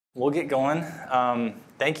We'll get going.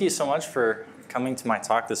 Thank you so much for coming to my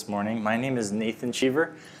talk this morning. My name is Nathan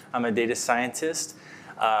Cheever. I'm a data scientist,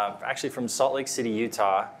 actually from Salt Lake City,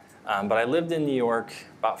 Utah. But I lived in New York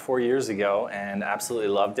about 4 years ago and absolutely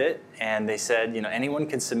loved it. And they said, anyone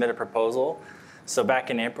can submit a proposal. So back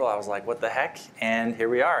in April, I was like, what the heck? And here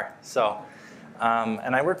we are. So,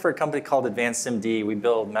 and I work for a company called AdvancedMD. We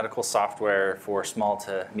build medical software for small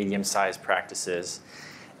to medium-sized practices.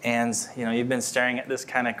 And you've been staring at this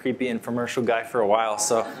kind of creepy infomercial guy for a while,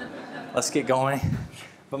 so let's get going.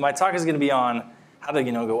 But my talk is going to be on how to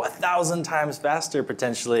go 1,000 times faster,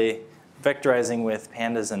 potentially, vectorizing with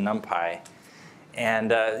Pandas and Numpy.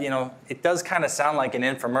 And it does kind of sound like an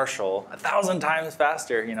infomercial, 1,000 times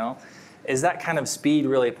faster. Is that kind of speed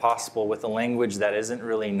really possible with a language that isn't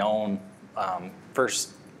really known for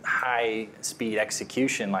high-speed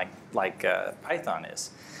execution like Python is?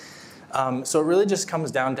 So it really just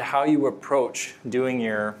comes down to how you approach doing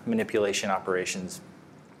your manipulation operations.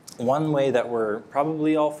 One way that we're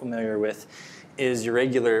probably all familiar with is your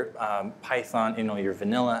regular Python, your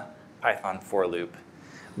vanilla Python for loop,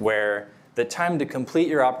 where the time to complete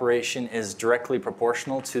your operation is directly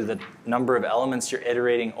proportional to the number of elements you're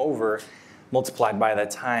iterating over, multiplied by the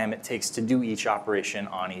time it takes to do each operation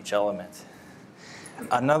on each element.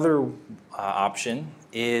 Another option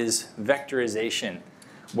is vectorization,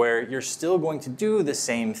 where you're still going to do the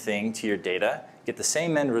same thing to your data, get the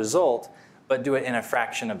same end result, but do it in a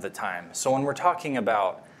fraction of the time. So when we're talking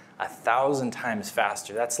about 1,000 times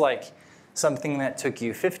faster, that's like something that took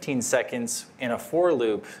you 15 seconds in a for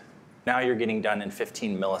loop, now you're getting done in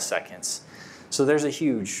 15 milliseconds. So there's a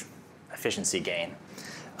huge efficiency gain.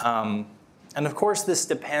 And of course, this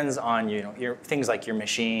depends on your things like your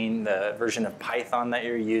machine, the version of Python that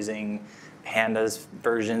you're using, Pandas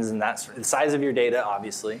versions, and that's the size of your data,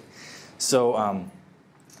 obviously. So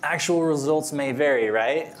actual results may vary,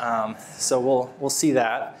 right? So we'll see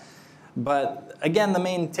that. But again, the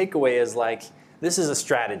main takeaway is this is a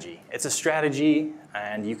strategy. It's a strategy,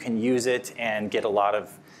 and you can use it and get a lot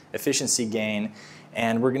of efficiency gain.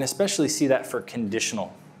 And we're going to especially see that for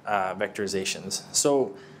conditional vectorizations.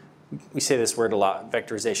 So we say this word a lot,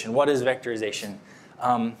 vectorization. What is vectorization?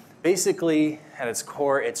 Basically, at its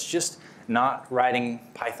core, it's just not writing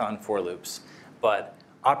Python for loops, but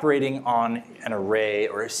operating on an array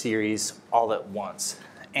or a series all at once.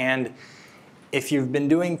 And if you've been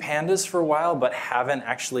doing pandas for a while but haven't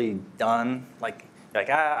actually done,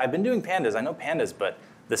 I've been doing pandas, I know pandas, but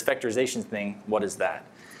this vectorization thing, what is that?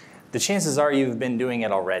 The chances are you've been doing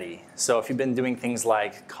it already. So if you've been doing things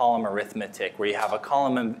like column arithmetic, where you have a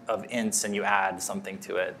column of ints and you add something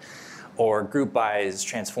to it, or group bys,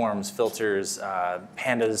 transforms, filters,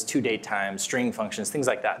 pandas, toDateTime, string functions, things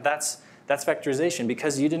like that. That's vectorization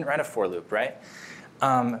because you didn't write a for loop, right?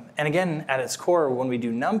 And again, at its core, when we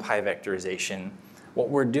do NumPy vectorization, what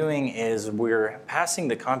we're doing is we're passing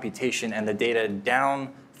the computation and the data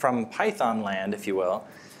down from Python land, if you will,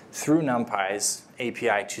 through NumPy's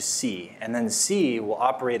API to C. And then C will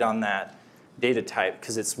operate on that data type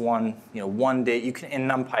because it's one data. In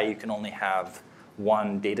NumPy, you can only have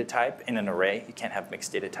one data type in an array. You can't have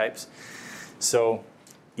mixed data types. So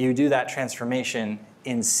you do that transformation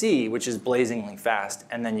in C, which is blazingly fast,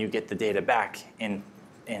 and then you get the data back in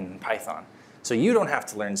Python. So you don't have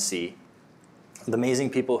to learn C. The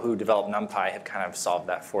amazing people who develop NumPy have kind of solved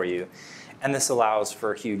that for you. And this allows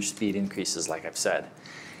for huge speed increases, like I've said.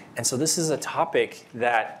 And so this is a topic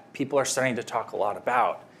that people are starting to talk a lot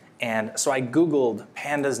about. And so I Googled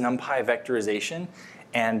Pandas NumPy vectorization.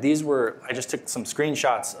 And I just took some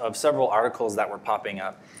screenshots of several articles that were popping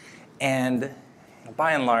up. And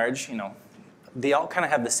by and large, they all kind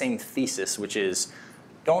of have the same thesis, which is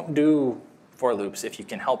don't do for loops if you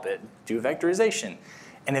can help it. Do vectorization.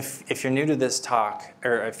 And if you're new to this talk,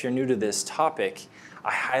 or if you're new to this topic,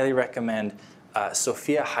 I highly recommend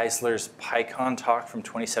Sophia Heisler's PyCon talk from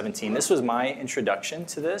 2017. This was my introduction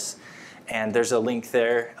to this. And there's a link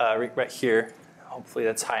there right here. Hopefully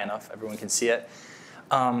that's high enough. Everyone can see it.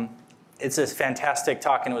 It's a fantastic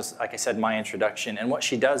talk, and it was, like I said, my introduction. And what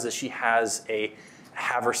she does is she has a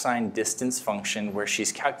haversine distance function where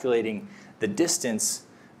she's calculating the distance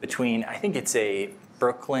between, I think it's a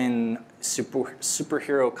Brooklyn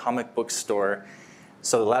superhero comic book store,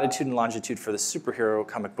 so the latitude and longitude for the superhero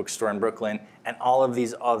comic book store in Brooklyn, and all of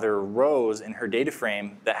these other rows in her data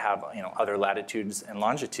frame that have other latitudes and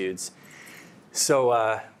longitudes. So,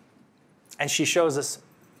 and she shows us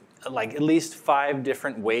at least 5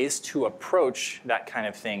 different ways to approach that kind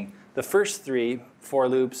of thing. The first 3, for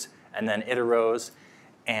loops, and then iteros,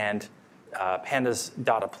 and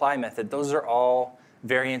pandas.apply method, those are all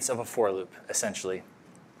variants of a for loop, essentially.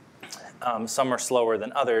 Some are slower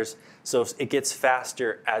than others, so it gets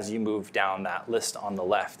faster as you move down that list on the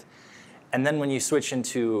left. And then when you switch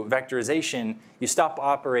into vectorization, you stop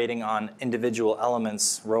operating on individual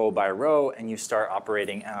elements row by row, and you start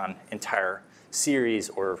operating on entire series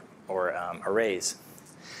or arrays.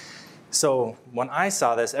 So when I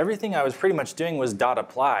saw this, everything I was pretty much doing was dot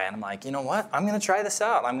apply. And I'm like, you know what? I'm going to try this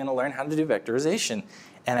out. I'm going to learn how to do vectorization.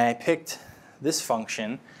 And I picked this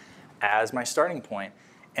function as my starting point.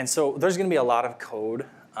 And so there's going to be a lot of code,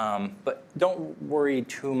 but don't worry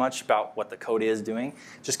too much about what the code is doing.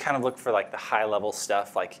 Just kind of look for like the high level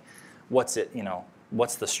stuff, like what's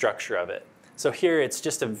the structure of it. So here it's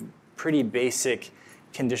just a pretty basic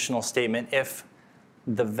conditional statement. If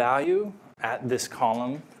the value at this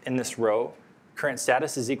column in this row, current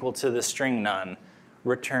status is equal to the string none,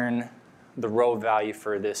 return the row value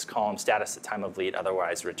for this column status at time of lead,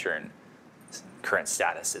 otherwise return current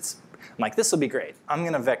status. I'm like, this will be great. I'm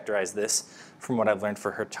going to vectorize this from what I've learned for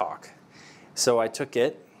her talk. So I took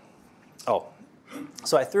it,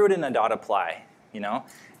 so I threw it in a dot apply,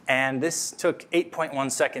 and this took 8.1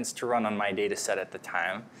 seconds to run on my data set at the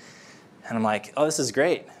time. And I'm like, oh, this is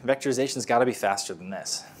great. Vectorization's got to be faster than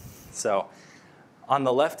this. So on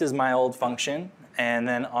the left is my old function, and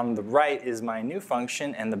then on the right is my new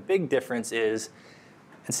function. And the big difference is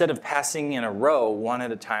instead of passing in a row one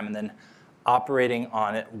at a time and then operating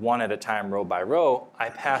on it one at a time, row by row, I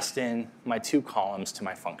passed in my 2 columns to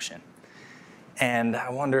my function. And I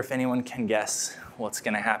wonder if anyone can guess what's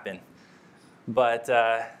going to happen. But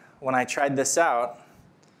when I tried this out,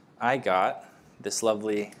 I got this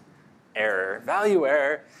lovely error, value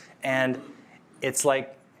error. And it's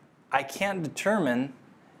like, I can't determine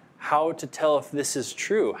how to tell if this is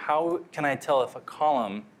true. How can I tell if a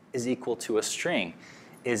column is equal to a string?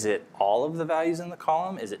 Is it all of the values in the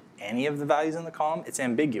column? Is it any of the values in the column? It's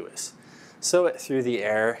ambiguous. So it threw the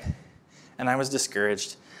error, and I was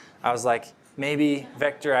discouraged. I was like, maybe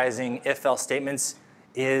vectorizing if-else statements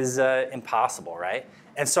is impossible, right?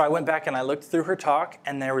 And so I went back and I looked through her talk,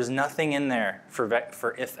 and there was nothing in there for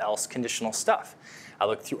if-else conditional stuff. I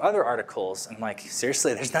looked through other articles, and I'm like,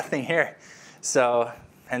 seriously, there's nothing here. So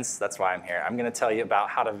hence, that's why I'm here. I'm going to tell you about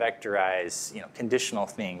how to vectorize conditional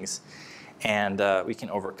things, and we can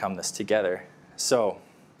overcome this together. So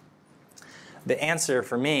the answer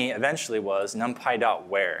for me eventually was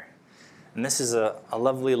numpy.where. And this is a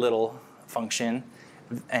lovely little function,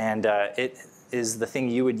 and it is the thing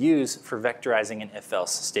you would use for vectorizing an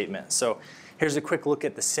if-else statement. So here's a quick look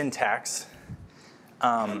at the syntax.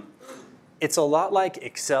 It's a lot like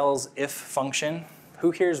Excel's if function. Who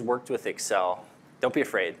here's worked with Excel? Don't be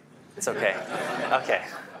afraid. It's okay. Okay.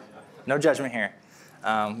 No judgment here.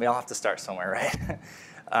 We all have to start somewhere,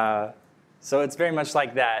 right? So it's very much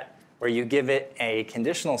like that, where you give it a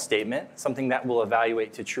conditional statement, something that will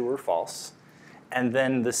evaluate to true or false. And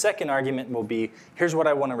then the second argument will be, here's what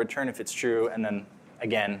I want to return if it's true. And then,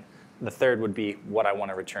 again, the third would be what I want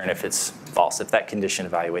to return if it's false, if that condition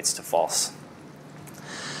evaluates to false.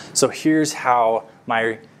 So here's how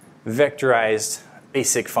my vectorized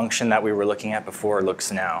basic function that we were looking at before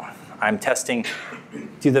looks now. I'm testing,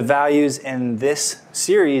 do the values in this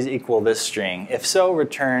series equal this string? If so,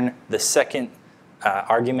 return the second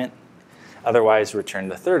argument. Otherwise, return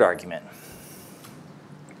the third argument.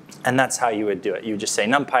 And that's how you would do it. You would just say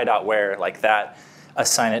numpy.where like that,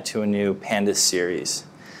 assign it to a new pandas series.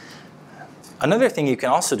 Another thing you can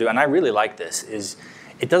also do, and I really like this, is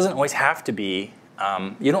it doesn't always have to be,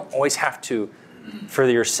 you don't always have to, for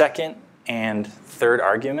your second and third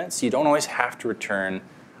arguments, you don't always have to return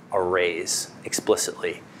arrays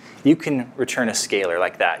explicitly. You can return a scalar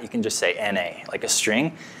like that. You can just say NA, like a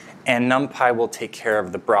string, and NumPy will take care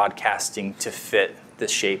of the broadcasting to fit the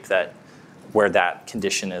shape where that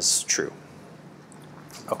condition is true.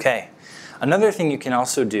 Okay, another thing you can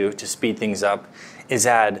also do to speed things up is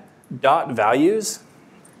add dot values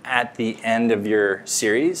at the end of your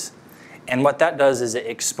series. And what that does is it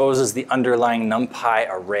exposes the underlying NumPy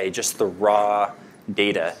array, just the raw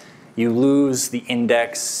data. You lose the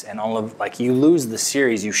index and you lose the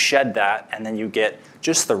series, you shed that, and then you get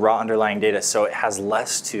just the raw underlying data, so it has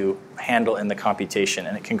less to handle in the computation,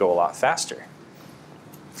 and it can go a lot faster.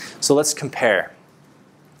 So let's compare.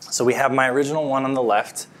 So we have my original one on the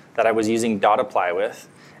left that I was using dot apply with,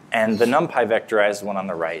 and the NumPy vectorized one on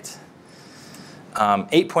the right.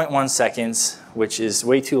 8.1 seconds, which is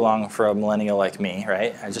way too long for a millennial like me,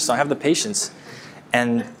 right? I just don't have the patience.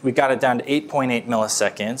 And we got it down to 8.8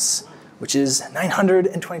 milliseconds, which is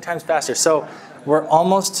 920 times faster. So we're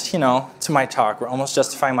almost, to my talk. We're almost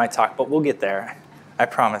justifying my talk, but we'll get there, I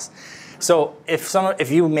promise. So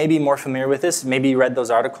if you may be more familiar with this, maybe you read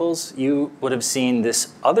those articles, you would have seen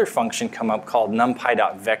this other function come up called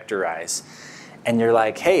numpy.vectorize. And you're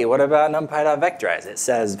like, hey, what about numpy.vectorize? It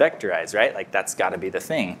says vectorize, right? Like that's got to be the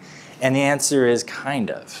thing. And the answer is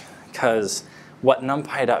kind of, because what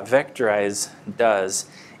numpy.vectorize does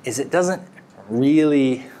is it doesn't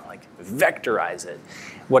really like vectorize it.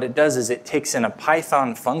 What it does is it takes in a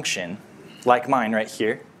Python function, like mine right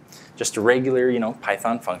here, just a regular,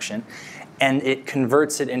 Python function, and it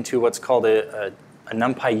converts it into what's called a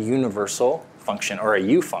NumPy universal function, or a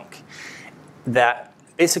ufunc.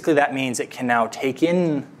 Basically that means it can now take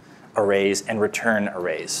in arrays and return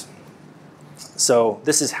arrays. So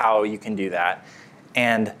this is how you can do that.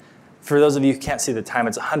 And for those of you who can't see the time,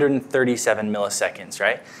 it's 137 milliseconds,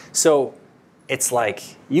 right? So it's like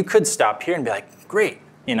you could stop here and be like, great,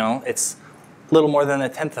 it's a little more than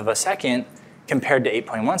 1/10 of a second. Compared to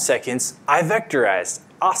 8.1 seconds, I vectorized.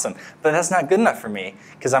 Awesome. But that's not good enough for me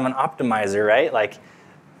because I'm an optimizer, right? Like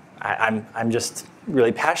I'm just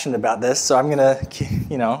really passionate about this, so I'm gonna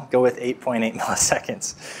go with 8.8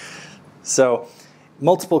 milliseconds. So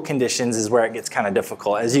multiple conditions is where it gets kind of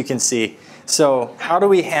difficult, as you can see. So how do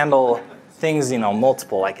we handle things,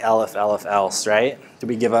 multiple, like elif, else, right? Do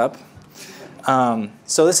we give up?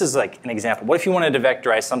 So this is like an example. What if you wanted to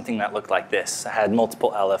vectorize something that looked like this? It had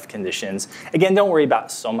multiple elif conditions. Again, don't worry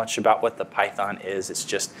so much about what the Python is. It's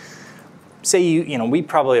just, say we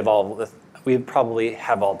probably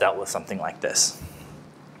have all dealt with something like this.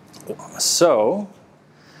 So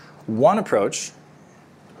one approach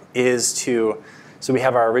is so we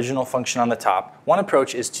have our original function on the top. One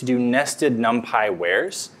approach is to do nested NumPy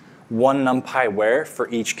wheres, one NumPy where for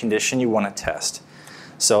each condition you want to test.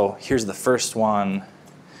 So here's the first one,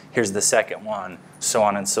 here's the second one, so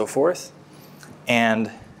on and so forth.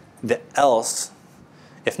 And the else,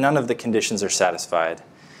 if none of the conditions are satisfied,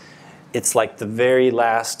 it's like the very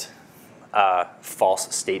last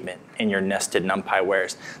false statement in your nested NumPy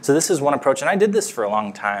wheres. So this is one approach, and I did this for a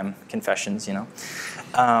long time, confessions,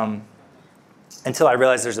 until I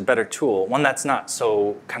realized there's a better tool, one that's not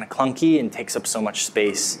so kind of clunky and takes up so much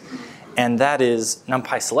space, and that is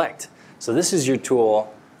NumPy select. So this is your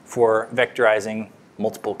tool for vectorizing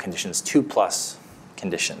multiple conditions, 2+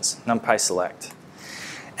 conditions, NumPy select.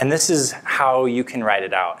 And this is how you can write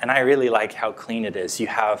it out. And I really like how clean it is. You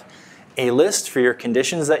have a list for your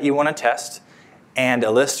conditions that you want to test and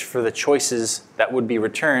a list for the choices that would be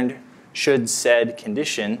returned should said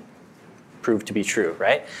condition prove to be true,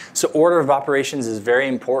 right? So order of operations is very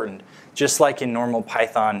important. Just like in normal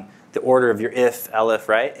Python, the order of your if, elif,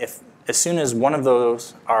 right? As soon as one of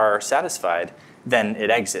those are satisfied, then it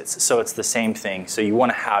exits. So it's the same thing. So you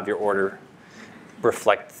want to have your order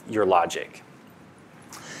reflect your logic.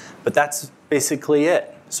 But that's basically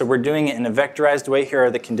it. So we're doing it in a vectorized way. Here are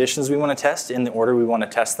the conditions we want to test in the order we want to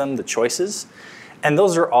test them, the choices. And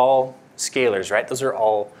those are all scalars, right? Those are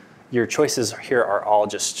all, your choices here are all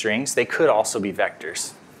just strings. They could also be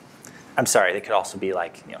vectors. I'm sorry, they could also be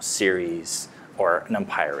like series or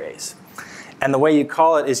NumPy arrays. And the way you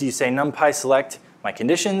call it is you say NumPy select my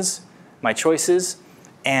conditions, my choices,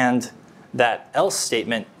 and that else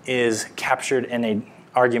statement is captured in an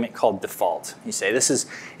argument called default. You say this is,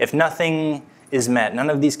 if nothing is met,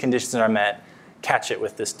 none of these conditions are met, catch it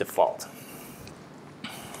with this default.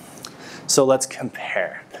 So let's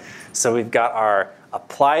compare. So we've got our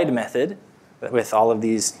applied method with all of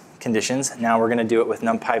these conditions. Now we're going to do it with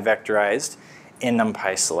NumPy vectorized in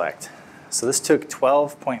NumPy select. So this took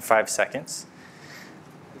 12.5 seconds.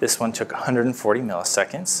 This one took 140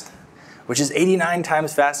 milliseconds, which is 89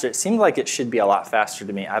 times faster. It seemed like it should be a lot faster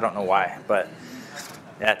to me. I don't know why, but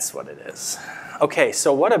that's what it is. Okay,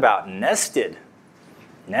 so what about nested?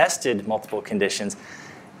 Nested multiple conditions.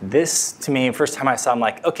 This, to me, first time I saw, I'm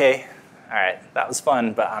like, okay, all right, that was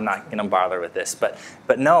fun, but I'm not going to bother with this. But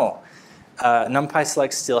no, NumPy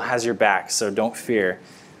select still has your back, so don't fear.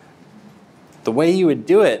 The way you would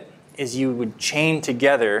do it is you would chain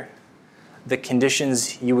together the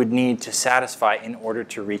conditions you would need to satisfy in order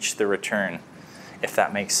to reach the return, if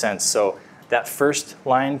that makes sense. So that first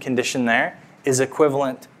line condition there is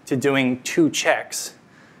equivalent to doing 2 checks,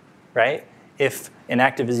 right? If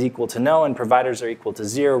inactive is equal to no and providers are equal to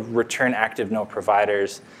 0, return active no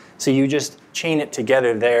providers. So you just chain it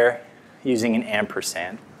together there using an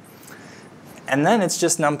ampersand. And then it's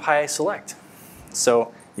just NumPy select.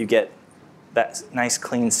 So you get that nice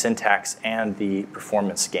clean syntax and the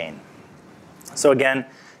performance gain. So again,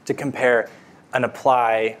 to compare an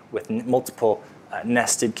apply with multiple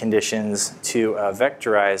nested conditions to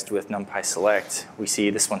vectorized with NumPy select, we see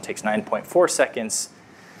this one takes 9.4 seconds,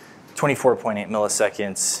 24.8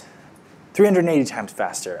 milliseconds, 380 times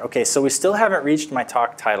faster. Okay, so we still haven't reached my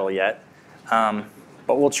talk title yet, but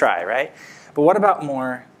we'll try, right? But what about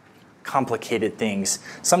more complicated things?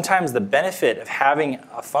 Sometimes the benefit of having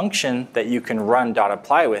a function that you can run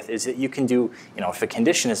 .apply with is that you can do, if a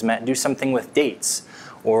condition is met, do something with dates,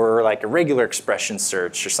 or like a regular expression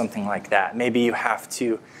search or something like that. Maybe you have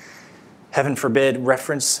to, heaven forbid,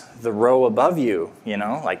 reference the row above you,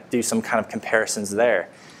 like do some kind of comparisons there.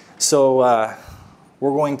 So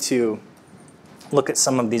we're going to look at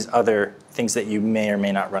some of these other things that you may or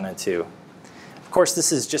may not run into. Of course,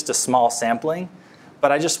 this is just a small sampling,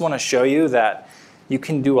 but I just want to show you that you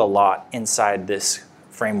can do a lot inside this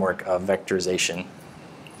framework of vectorization.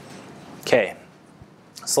 Okay,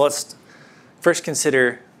 so let's first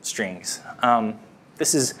consider strings.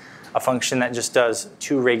 This is a function that just does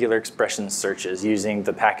 2 regular expression searches using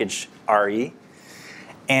the package RE,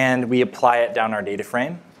 and we apply it down our data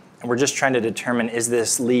frame. And we're just trying to determine, is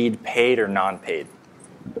this lead paid or non-paid,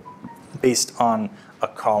 based on a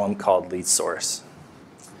column called lead source.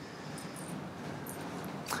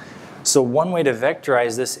 So one way to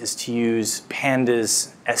vectorize this is to use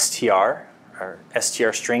Pandas str, or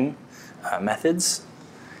str string methods.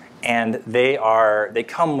 And they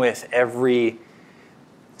come with every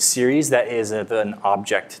series that is of an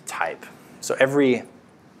object type. So every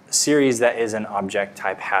series that is an object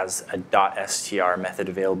type has a .str method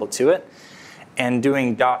available to it. And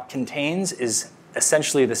doing .contains is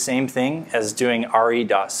essentially the same thing as doing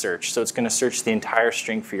re.search. So it's going to search the entire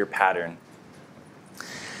string for your pattern.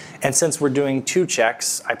 And since we're doing 2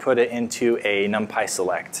 checks, I put it into a NumPy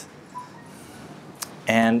select.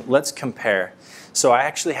 And let's compare. So I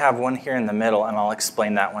actually have one here in the middle, and I'll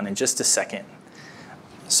explain that one in just a second.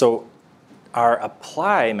 So our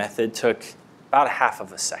apply method took about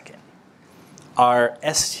 1/2 a second. Our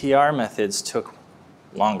str methods took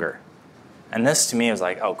longer. And this to me was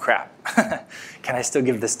like, oh crap, can I still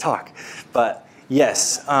give this talk? But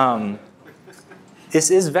yes,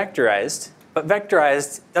 this is vectorized, but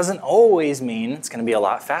vectorized doesn't always mean it's going to be a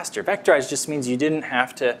lot faster. Vectorized just means you didn't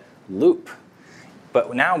have to loop.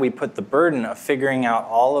 But now we put the burden of figuring out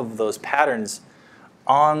all of those patterns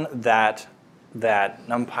on that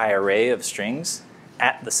NumPy array of strings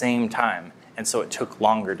at the same time. And so it took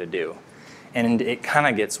longer to do. And it kind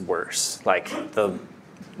of gets worse. Like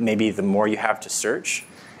maybe the more you have to search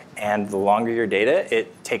and the longer your data,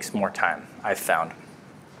 it takes more time, I've found.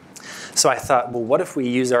 So I thought, well, what if we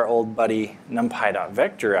use our old buddy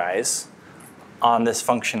numpy.vectorize on this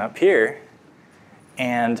function up here?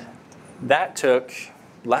 And that took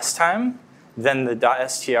less time than the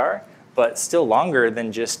 .str, but still longer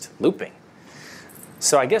than just looping.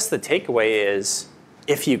 So I guess the takeaway is,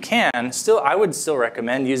 if you can, I would still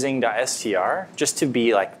recommend using .str just to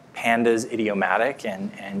be like Pandas idiomatic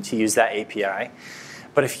and to use that API.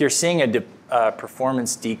 But if you're seeing a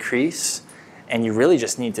performance decrease and you really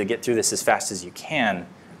just need to get through this as fast as you can,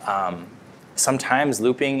 sometimes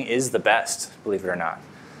looping is the best, believe it or not.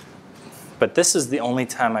 But this is the only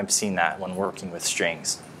time I've seen that when working with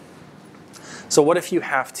strings. So what if you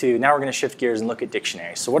have to, now we're going to shift gears and look at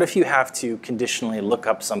dictionaries. So what if you have to conditionally look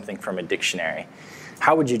up something from a dictionary?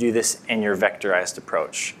 How would you do this in your vectorized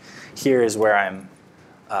approach? Here is where I'm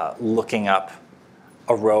looking up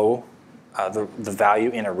a row, the value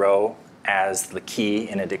in a row as the key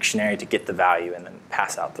in a dictionary to get the value and then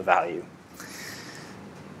pass out the value.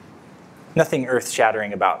 Nothing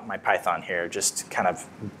earth-shattering about my Python here, just kind of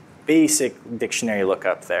basic dictionary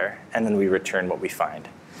lookup there, and then we return what we find.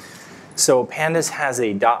 So Pandas has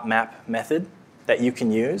a .map method that you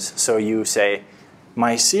can use. So you say,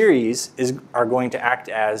 my series are going to act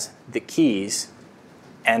as the keys,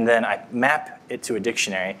 and then I map it to a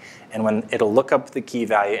dictionary, and when it'll look up the key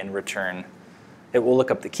value and return, it will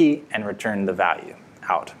look up the key and return the value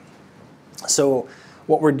out. So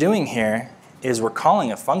what we're doing here is we're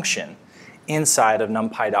calling a function inside of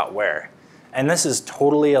numpy.where. And this is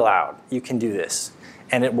totally allowed. You can do this.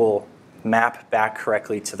 And it will map back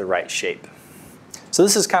correctly to the right shape. So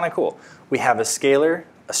this is kind of cool. We have a scalar,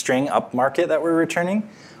 a string upmarket that we're returning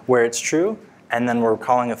where it's true, and then we're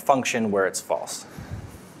calling a function where it's false.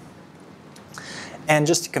 And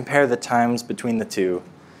just to compare the times between the two,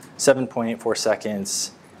 7.84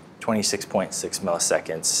 seconds, 26.6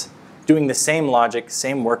 milliseconds. Doing the same logic,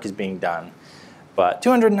 same work is being done, but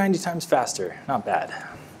 290 times faster, not bad.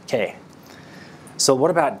 Okay, so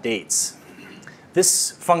what about dates?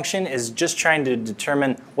 This function is just trying to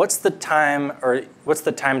determine what's the time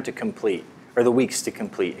to complete, or the weeks to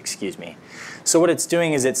complete, excuse me. So what it's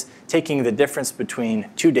doing is it's taking the difference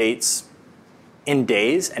between 2 dates in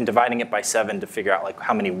days and dividing it by 7 to figure out like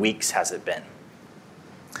how many weeks has it been.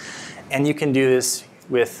 And you can do this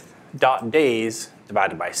with dot days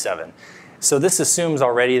divided by 7. So this assumes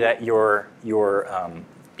already that your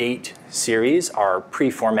date series are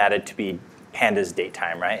pre-formatted to be Pandas date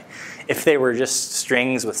time, right? If they were just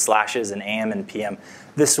strings with slashes and AM and PM,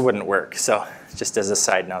 this wouldn't work. So just as a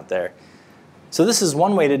side note there. So this is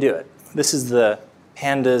one way to do it. This is the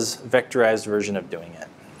Pandas vectorized version of doing it.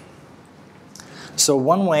 So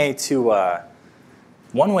one way to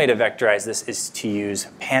vectorize this is to use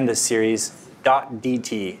Pandas series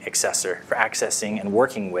 .dt accessor for accessing and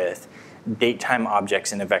working with datetime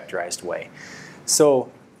objects in a vectorized way.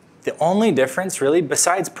 So the only difference really,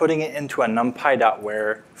 besides putting it into a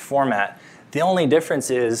numpy.where format, the only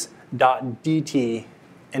difference is .dt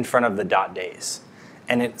in front of the .days.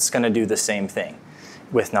 And it's going to do the same thing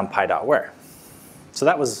with numpy.where. So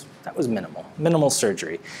that was minimal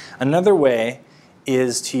surgery. Another way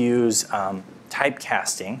is to use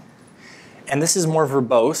typecasting. And this is more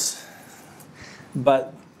verbose,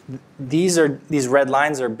 but these red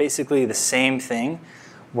lines are basically the same thing.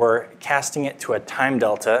 We're casting it to a time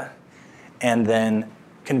delta and then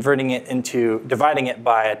dividing it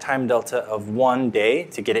by a time delta of 1 day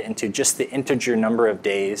to get it into just the integer number of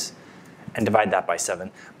days and divide that by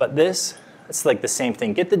 7. But it's like the same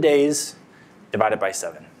thing. Get the days, divide it by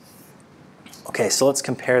 7. Okay, so let's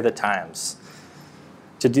compare the times.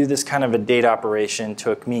 To do this kind of a date operation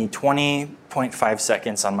took me 20.5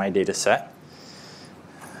 seconds on my data set.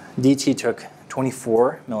 DT took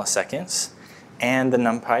 24 milliseconds. And the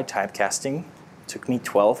NumPy typecasting took me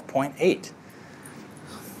 12.8.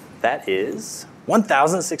 That is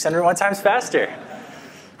 1,601 times faster.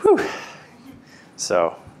 Whew.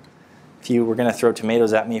 So if you were going to throw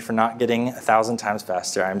tomatoes at me for not getting 1,000 times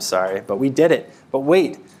faster, I'm sorry, but we did it. But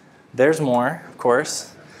wait, there's more, of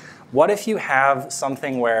course. What if you have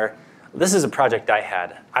something where, this is a project I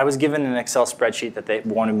had. I was given an Excel spreadsheet that they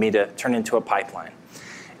wanted me to turn into a pipeline.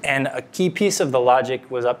 And a key piece of the logic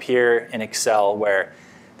was up here in Excel where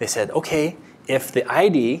they said, okay, if the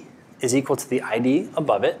ID is equal to the ID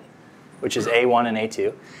above it, which is A1 and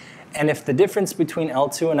A2, and if the difference between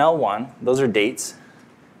L2 and L1, those are dates,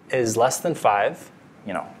 is less than 5,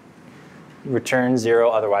 return 0,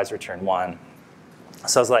 otherwise return 1.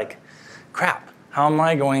 So I was like, crap, how am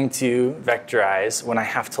I going to vectorize when I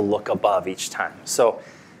have to look above each time? So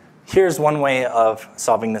here's one way of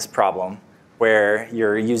solving this problem, where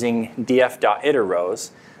you're using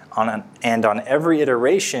df.iterRows, and on every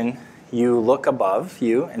iteration, you look above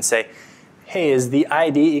you and say, hey, is the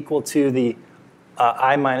ID equal to the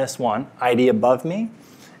I minus 1 ID above me?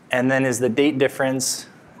 And then is the date difference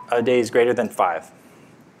a day is greater than 5?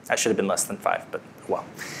 That should have been less than 5, but well.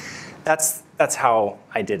 That's how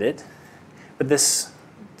I did it. But this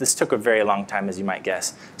took a very long time, as you might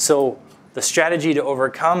guess. So the strategy to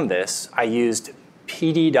overcome this, I used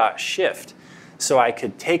pd.shift. So I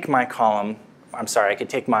could take my I could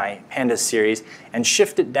take my Pandas series and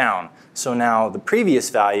shift it down. So now the previous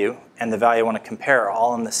value and the value I want to compare are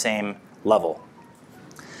all in the same level.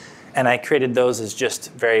 And I created those as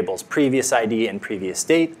just variables, previous ID and previous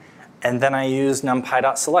date. And then I used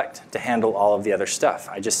numpy.select to handle all of the other stuff.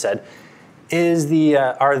 I just said,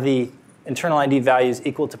 are the internal ID values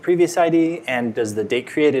equal to previous ID, and does the date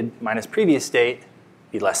created minus previous date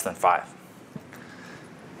be less than 5?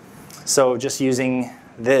 So just using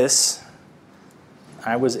this,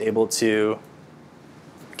 I was able to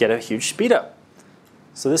get a huge speed up.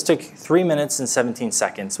 So this took 3 minutes and 17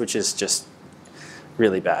 seconds, which is just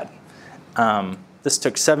really bad. This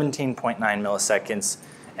took 17.9 milliseconds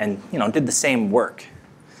and did the same work,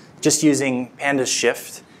 just using Pandas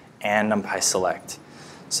shift and NumPy select.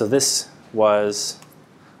 So this was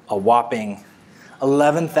a whopping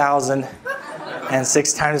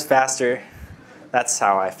 11,006 times faster. That's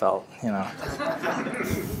how I felt,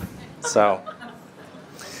 So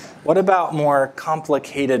what about more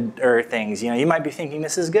complicated things? You might be thinking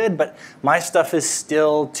this is good, but my stuff is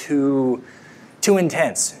still too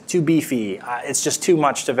intense, too beefy. It's just too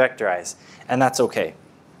much to vectorize, and that's okay.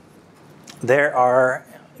 There are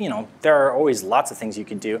always lots of things you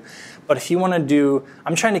could do, but if you want to do,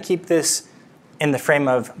 I'm trying to keep this in the frame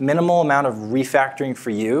of minimal amount of refactoring for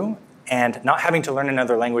you and not having to learn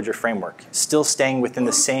another language or framework, still staying within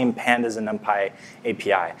the same Pandas and NumPy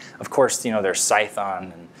API. Of course, there's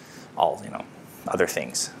Cython and all, other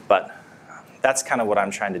things, but that's kind of what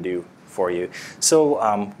I'm trying to do for you. So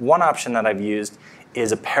one option that I've used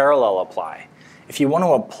is a parallel apply. If you want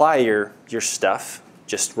to apply your stuff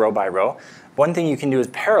just row by row, one thing you can do is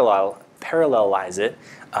parallelize it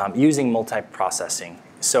using multiprocessing.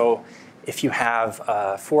 So if you have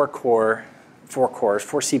 4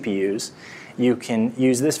 CPUs, you can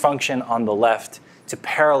use this function on the left to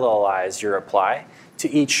parallelize your apply to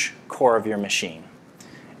each core of your machine.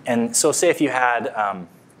 And so say if you had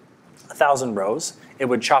 1,000 rows, it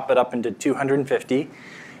would chop it up into 250,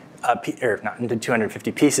 or not into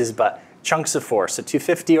 250 pieces, but chunks of 4. So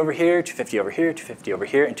 250 over here, 250 over here, 250 over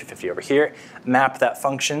here, and 250 over here. Map that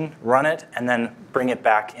function, run it, and then bring it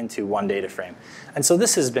back into one data frame. And so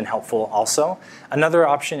this has been helpful also. Another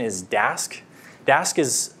option is Dask.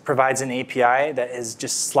 Dask provides an API that is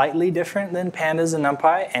just slightly different than Pandas and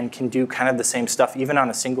Numpy and can do kind of the same stuff even on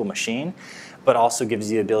a single machine, but also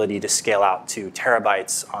gives you the ability to scale out to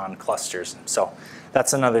terabytes on clusters. So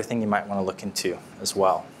that's another thing you might want to look into as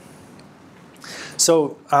well.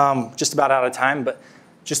 So just about out of time, but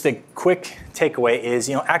just a quick takeaway is,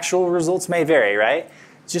 actual results may vary, right?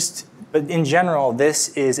 But in general, this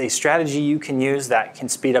is a strategy you can use that can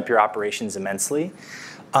speed up your operations immensely.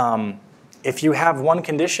 If you have one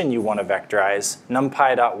condition you want to vectorize,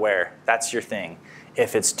 numpy.where, that's your thing.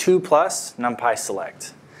 If it's 2+, numpy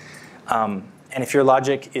select. And if your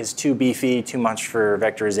logic is too beefy, too much for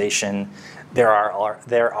vectorization, there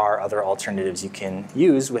are other alternatives you can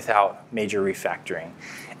use without major refactoring.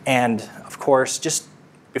 And of course, just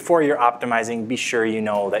before you're optimizing, be sure you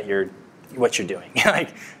know that what you're doing.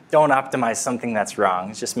 Like, don't optimize something that's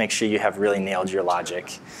wrong. Just make sure you have really nailed your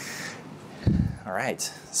logic. All right,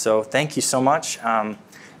 so thank you so much.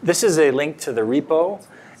 This is a link to the repo,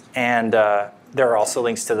 and there are also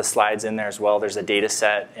links to the slides in there as well. There's a data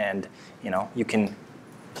set, and you can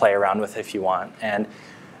play around with it if you want. And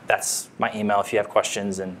that's my email if you have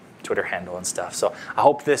questions, and Twitter handle and stuff. So I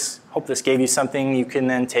hope this gave you something you can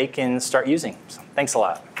then take and start using. So thanks a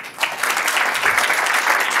lot.